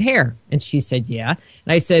long red hair? And she said, yeah.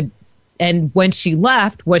 And I said, and when she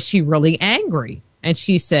left, was she really angry? And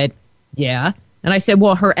she said, yeah. And I said,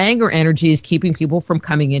 well, her anger energy is keeping people from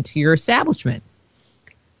coming into your establishment.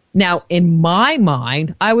 Now, in my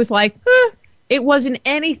mind, I was like, it wasn't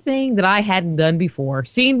anything that I hadn't done before,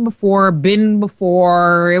 seen before, been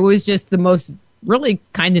before. It was just the most really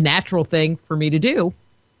kind of natural thing for me to do.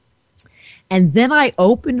 And then I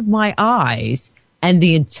opened my eyes, and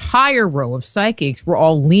the entire row of psychics were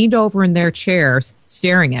all leaned over in their chairs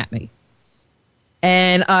staring at me.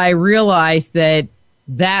 And I realized that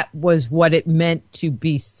was what it meant to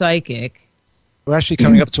be psychic. We're actually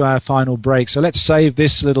coming up to our final break, so let's save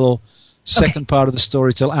this little second part of the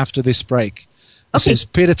story till after this break. This is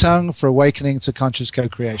Peter Tung for Awakening to Conscious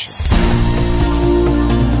Co-Creation.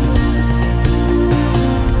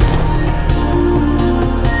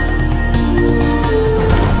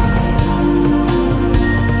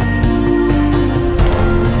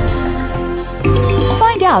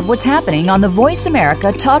 Find out what's happening on the Voice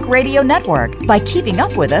America Talk Radio Network by keeping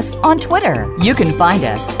up with us on Twitter. You can find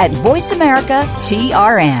us at Voice America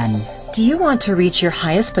TRN. Do you want to reach your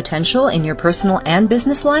highest potential in your personal and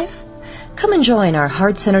business life? Come and join our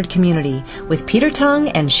heart-centered community with Peter Tung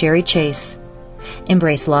and Sherry Chase.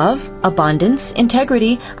 Embrace love, abundance,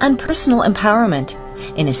 integrity, and personal empowerment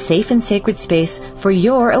in a safe and sacred space for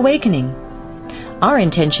your awakening. Our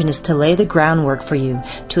intention is to lay the groundwork for you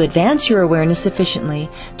to advance your awareness sufficiently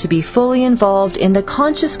to be fully involved in the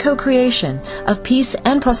conscious co-creation of peace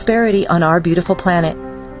and prosperity on our beautiful planet.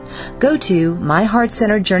 Go to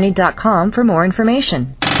myheartcenteredjourney.com for more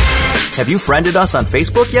information. Have you friended us on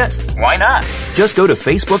Facebook yet? Why not? Just go to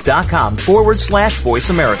facebook.com/Voice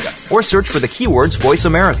America or search for the keywords Voice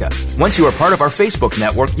America. Once you are part of our Facebook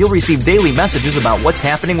network, you'll receive daily messages about what's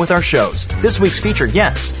happening with our shows, this week's featured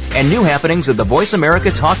guests, and new happenings of the Voice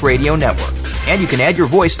America Talk Radio Network. And you can add your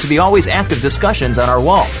voice to the always active discussions on our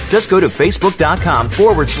wall. Just go to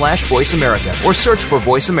facebook.com/Voice America or search for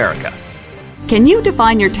Voice America. Can you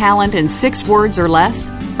define your talent in 6 words or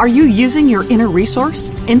less? Are you using your inner resource,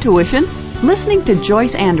 intuition? Listening to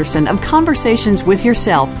Joyce Anderson of Conversations with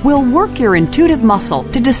Yourself will work your intuitive muscle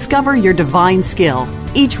to discover your divine skill.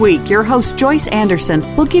 Each week, your host Joyce Anderson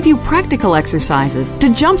will give you practical exercises to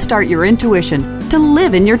jumpstart your intuition, to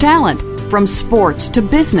live in your talent. From sports to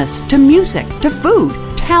business to music to food,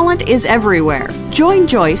 talent is everywhere. Join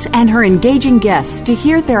Joyce and her engaging guests to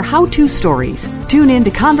hear their how-to stories. Tune in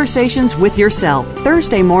to Conversations with Yourself,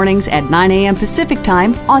 Thursday mornings at 9 a.m. Pacific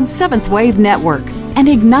Time on 7th Wave Network, and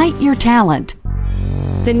ignite your talent.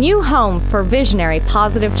 The new home for visionary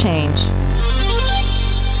positive change.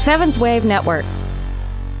 7th Wave Network.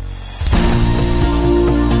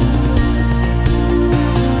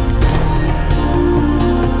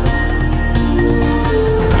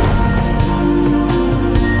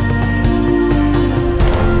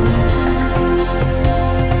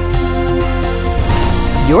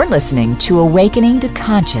 You're listening to Awakening to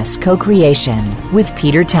Conscious Co-Creation with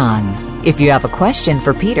Peter Tung. If you have a question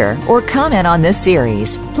for Peter or comment on this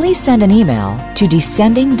series, please send an email to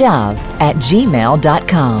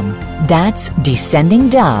descendingdove@gmail.com. That's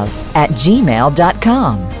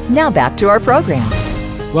descendingdove@gmail.com. Now back to our program.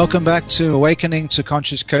 Welcome back to Awakening to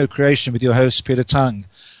Conscious Co-Creation with your host, Peter Tung.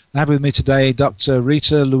 I have with me today Dr.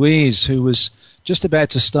 Rita Louise, who was just about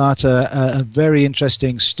to start a very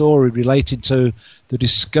interesting story related to the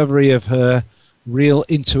discovery of her real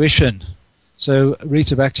intuition. So,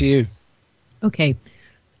 Rita, back to you. Okay.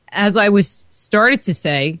 As I started to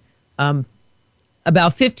say,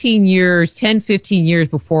 about 15 years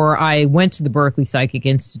before I went to the Berkeley Psychic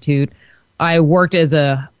Institute, I worked as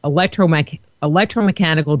a electromechanical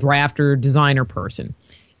drafter designer person.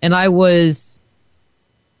 And I was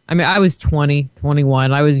I mean, I was 20,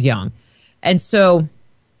 21. I was young. And so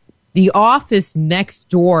the office next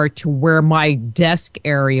door to where my desk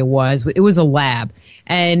area was, it was a lab.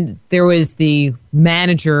 And there was the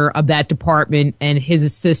manager of that department and his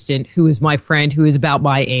assistant, who was my friend, who was about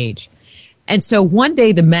my age. And so one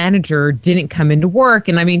day the manager didn't come into work.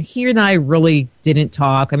 And I mean, he and I really didn't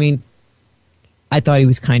talk. I mean, I thought he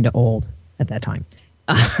was kind of old at that time.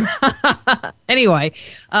 Anyway,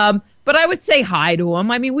 but I would say hi to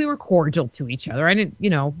him. I mean, we were cordial to each other. I didn't,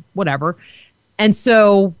 whatever. And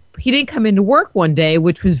so he didn't come into work one day,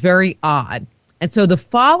 which was very odd. And so the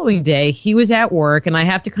following day, he was at work, and I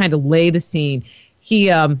have to kind of lay the scene. He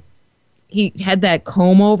had that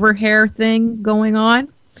comb-over hair thing going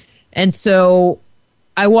on. And so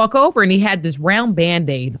I walk over, and he had this round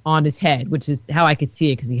Band-Aid on his head, which is how I could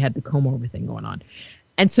see it because he had the comb-over thing going on.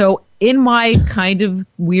 And so in my kind of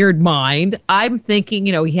weird mind, I'm thinking,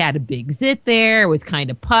 he had a big zit there. It was kind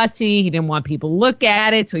of pussy. He didn't want people to look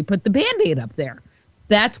at it, so he put the Band-Aid up there.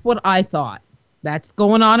 That's what I thought. That's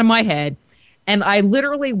going on in my head. And I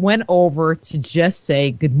literally went over to just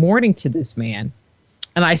say good morning to this man.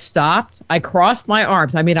 And I stopped. I crossed my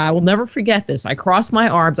arms. I mean, I will never forget this. I crossed my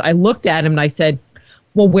arms. I looked at him and I said,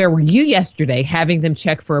 well, where were you yesterday, having them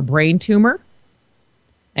check for a brain tumor?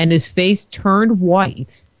 And his face turned white.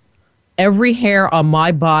 Every hair on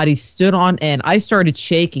my body stood on end. I started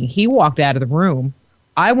shaking. He walked out of the room.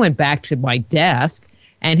 I went back to my desk,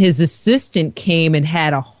 and his assistant came and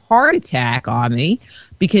had a heart attack on me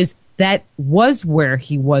because that was where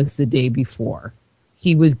he was the day before.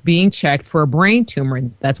 He was being checked for a brain tumor,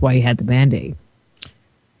 and that's why he had the Band-Aid.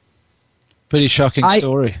 Pretty shocking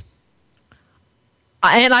story.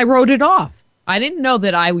 And I wrote it off. I didn't know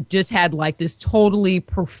that I just had like this totally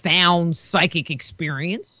profound psychic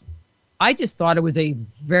experience. I just thought it was a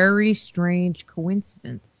very strange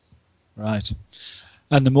coincidence. Right.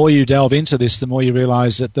 And the more you delve into this, the more you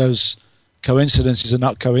realize that those coincidences are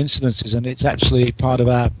not coincidences, and it's actually part of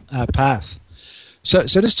our path. So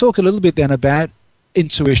let's talk a little bit then about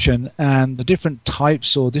intuition and the different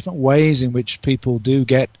types or different ways in which people do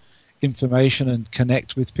get information and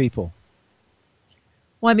connect with people.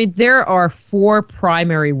 Well, I mean, there are 4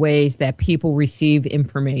 primary ways that people receive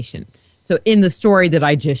information. So in the story that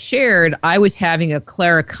I just shared, I was having a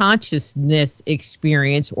clairconsciousness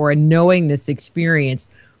experience or a knowingness experience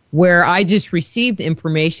where I just received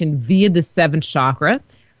information via the 7th chakra.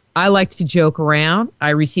 I like to joke around. I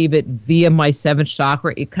receive it via my 7th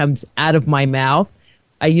chakra. It comes out of my mouth.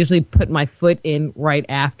 I usually put my foot in right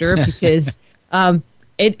after because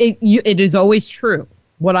it is always true.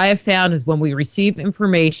 What I have found is when we receive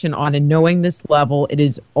information on a knowingness level, it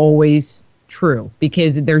is always true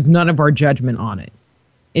because there's none of our judgment on it.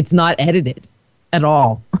 It's not edited at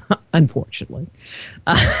all, unfortunately.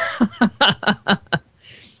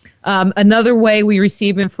 Another way we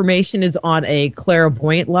receive information is on a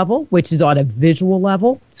clairvoyant level, which is on a visual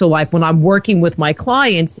level. So like when I'm working with my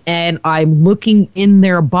clients and I'm looking in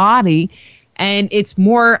their body, and it's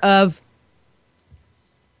more of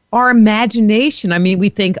our imagination. I mean, we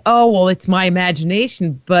think, oh, well, it's my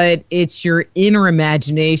imagination, but it's your inner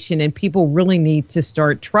imagination, and people really need to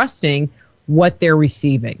start trusting what they're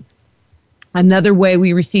receiving. Another way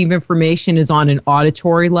we receive information is on an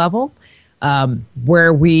auditory level,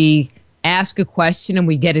 where we ask a question and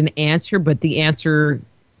we get an answer, but the answer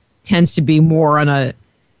tends to be more on a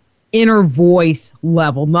inner voice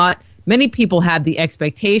level. Not many people have the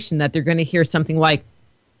expectation that they're going to hear something like,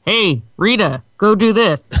 hey, Rita, go do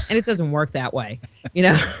this. And it doesn't work that way.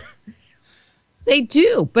 They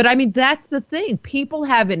do. But I mean, that's the thing. People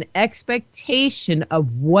have an expectation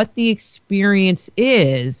of what the experience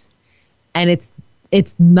is, and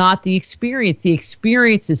it's not the experience. The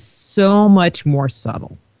experience is so much more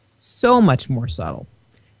subtle. So much more subtle.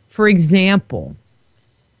 For example,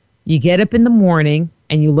 you get up in the morning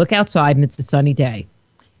and you look outside and it's a sunny day.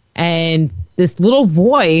 And this little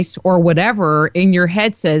voice or whatever in your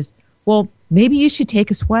head says, well, maybe you should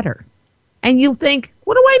take a sweater. And you'll think,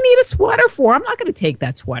 what do I need a sweater for? I'm not going to take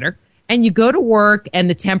that sweater. And you go to work and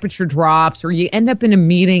the temperature drops, or you end up in a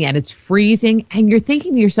meeting and it's freezing, and you're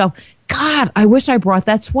thinking to yourself, God, I wish I brought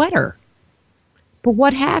that sweater. But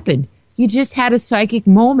what happened? You just had a psychic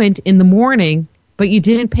moment in the morning, but you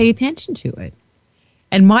didn't pay attention to it.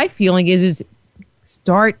 And my feeling is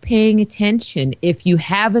start paying attention. If you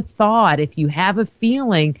have a thought, if you have a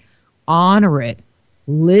feeling, honor it,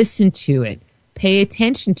 listen to it, pay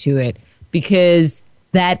attention to it, because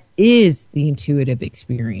that is the intuitive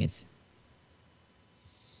experience.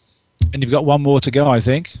 And you've got one more to go, I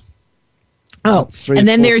think. Oh, and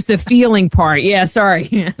then there's the feeling part. Yeah,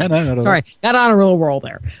 sorry. No. Sorry, got on a real roll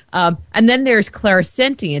there. And then there's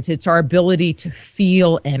clairsentience. It's our ability to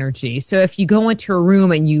feel energy. So if you go into a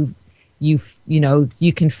room and you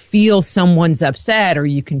can feel someone's upset or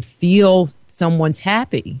you can feel someone's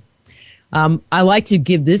happy. I like to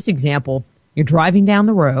give this example. You're driving down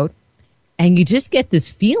the road and you just get this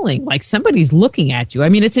feeling like somebody's looking at you. I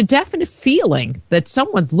mean, it's a definite feeling that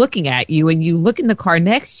someone's looking at you, and you look in the car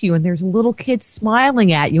next to you and there's a little kid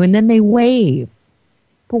smiling at you and then they wave.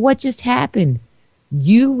 But what just happened?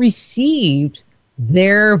 You received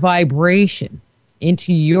their vibration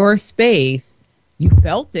into your space. You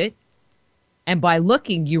felt it. And by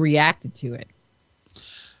looking, you reacted to it.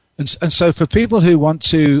 And so for people who want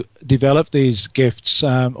to develop these gifts,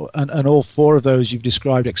 and all four of those you've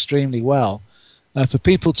described extremely well, for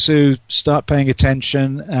people to start paying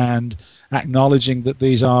attention and acknowledging that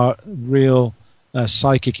these are real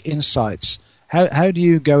psychic insights, how do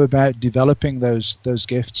you go about developing those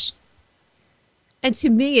gifts? And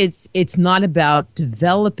to me, it's not about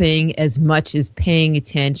developing as much as paying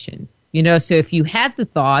attention. So if you had the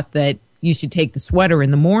thought that you should take the sweater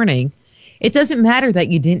in the morning, it doesn't matter that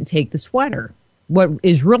you didn't take the sweater. What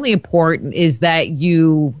is really important is that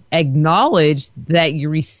you acknowledge that you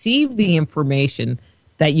received the information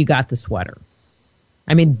that you got the sweater.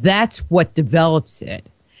 I mean, that's what develops it.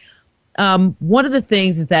 One of the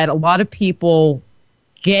things is that a lot of people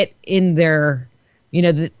get in their,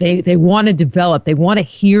 they want to develop, they want to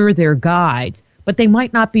hear their guides, but they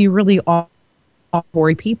might not be really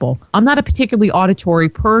auditory people. I'm not a particularly auditory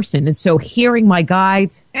person, and so hearing my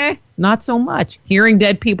guides, not so much. Hearing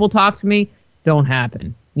dead people talk to me, don't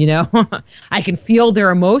happen. I can feel their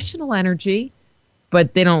emotional energy,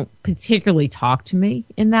 but they don't particularly talk to me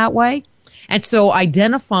in that way. And so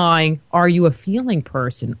identifying, are you a feeling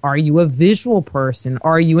person? Are you a visual person?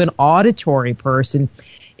 Are you an auditory person?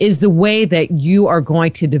 Is the way that you are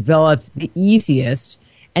going to develop the easiest.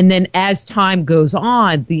 And then as time goes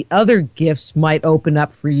on, the other gifts might open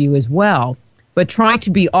up for you as well. But trying to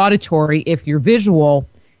be auditory, if you're visual,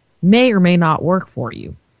 may or may not work for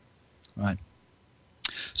you. Right.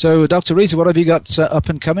 So, Dr. Rita, what have you got up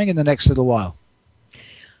and coming in the next little while?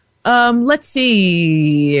 Let's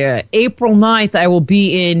see. April 9th, I will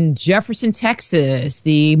be in Jefferson, Texas,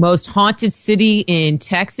 the most haunted city in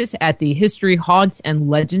Texas, at the History, Haunts, and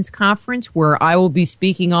Legends Conference, where I will be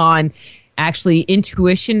speaking on actually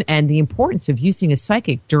intuition and the importance of using a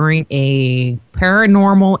psychic during a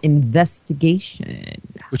paranormal investigation.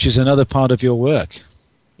 Which is another part of your work.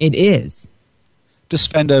 It is.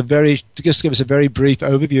 Just give us a very brief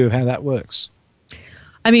overview of how that works.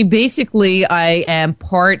 I mean, basically, I am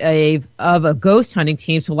part of a ghost hunting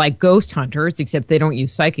team, so like ghost hunters, except they don't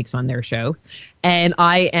use psychics on their show. And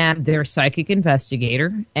I am their psychic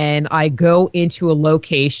investigator, and I go into a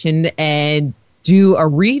location and do a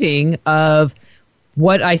reading of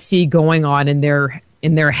what I see going on in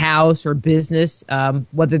their house or business,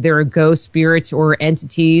 whether they're ghost spirits or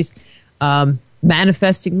entities,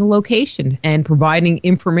 manifesting the location and providing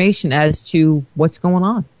information as to what's going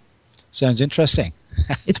on. Sounds interesting.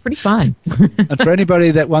 It's pretty fun. And for anybody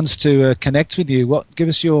that wants to connect with you, give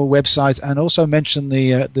us your website and also mention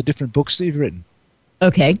the different books that you've written.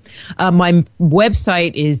 Okay. My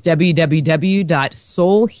website is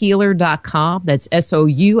www.soulhealer.com. That's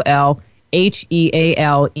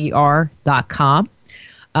SOULHEALER.com.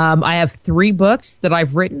 I have 3 books that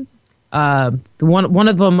I've written. One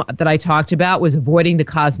of them that I talked about was Avoiding the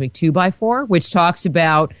Cosmic 2x4, which talks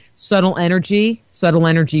about subtle energy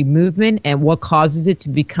movement, and what causes it to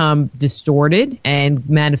become distorted and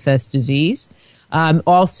manifest disease.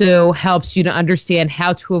 Also helps you to understand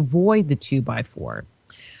how to avoid the 2x4.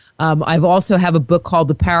 I've also have a book called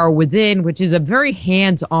The Power Within, which is a very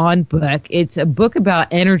hands-on book. It's a book about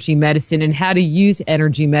energy medicine and how to use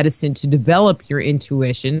energy medicine to develop your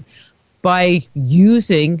intuition by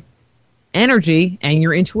using energy and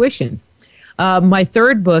your intuition. My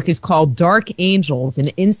 3rd book is called Dark Angels,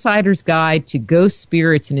 an insider's guide to ghost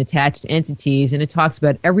spirits and attached entities, and it talks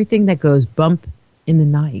about everything that goes bump in the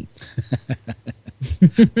night.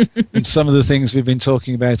 And some of the things we've been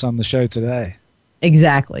talking about on the show today.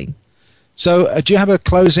 Exactly. So do you have a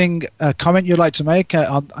closing comment you'd like to make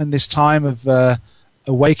on this time of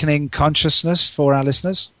awakening consciousness for our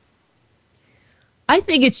listeners? I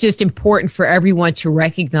think it's just important for everyone to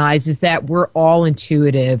recognize is that we're all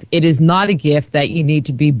intuitive. It is not a gift that you need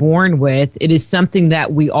to be born with. It is something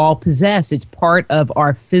that we all possess. It's part of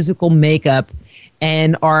our physical makeup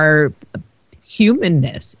and our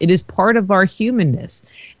humanness. It is part of our humanness.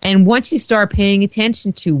 And once you start paying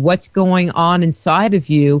attention to what's going on inside of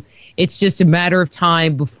you, It's just a matter of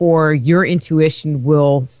time before your intuition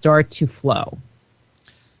will start to flow.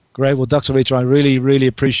 Great. Well, Dr. Rita, I really, really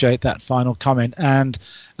appreciate that final comment and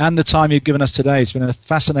the time you've given us today. It's been a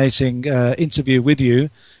fascinating interview with you,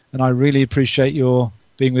 and I really appreciate your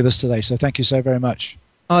being with us today. So thank you so very much.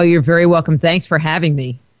 Oh, you're very welcome. Thanks for having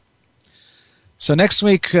me. So next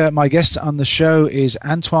week, my guest on the show is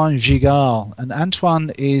Antoine Gigal. And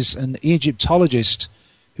Antoine is an Egyptologist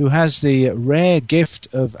who has the rare gift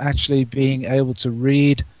of actually being able to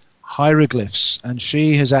read hieroglyphs. And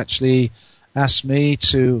she has actually asked me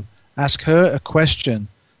to ask her a question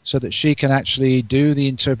so that she can actually do the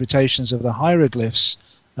interpretations of the hieroglyphs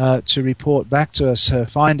to report back to us her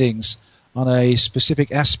findings on a specific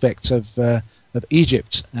aspect of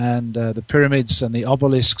Egypt and the pyramids and the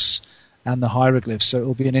obelisks and the hieroglyphs. So it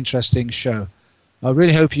will be an interesting show. I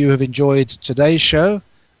really hope you have enjoyed today's show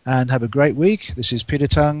and have a great week. This is Peter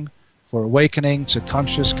Tung for Awakening to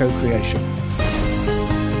Conscious Co-Creation.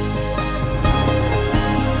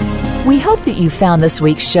 We hope that you found this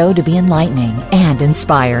week's show to be enlightening and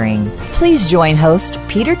inspiring. Please join host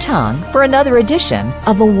Peter Tung for another edition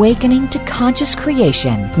of Awakening to Conscious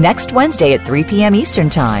Creation next Wednesday at 3 p.m. Eastern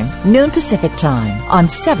Time, noon Pacific Time on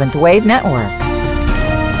Seventh Wave Network.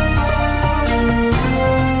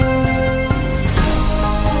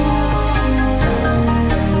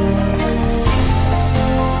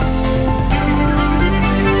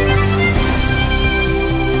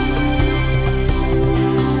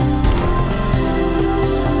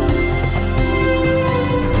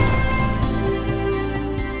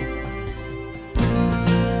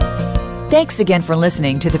 Thanks again for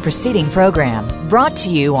listening to the preceding program brought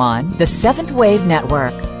to you on the Seventh Wave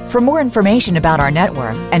Network. For more information about our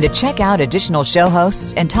network and to check out additional show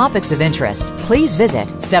hosts and topics of interest, please visit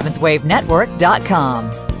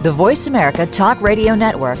seventhwavenetwork.com. The Voice America Talk Radio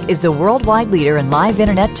Network is the worldwide leader in live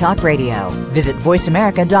Internet talk radio. Visit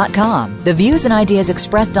voiceamerica.com. The views and ideas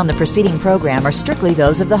expressed on the preceding program are strictly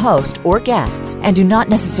those of the host or guests and do not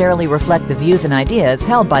necessarily reflect the views and ideas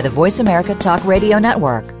held by the Voice America Talk Radio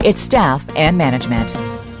Network, its staff, and management.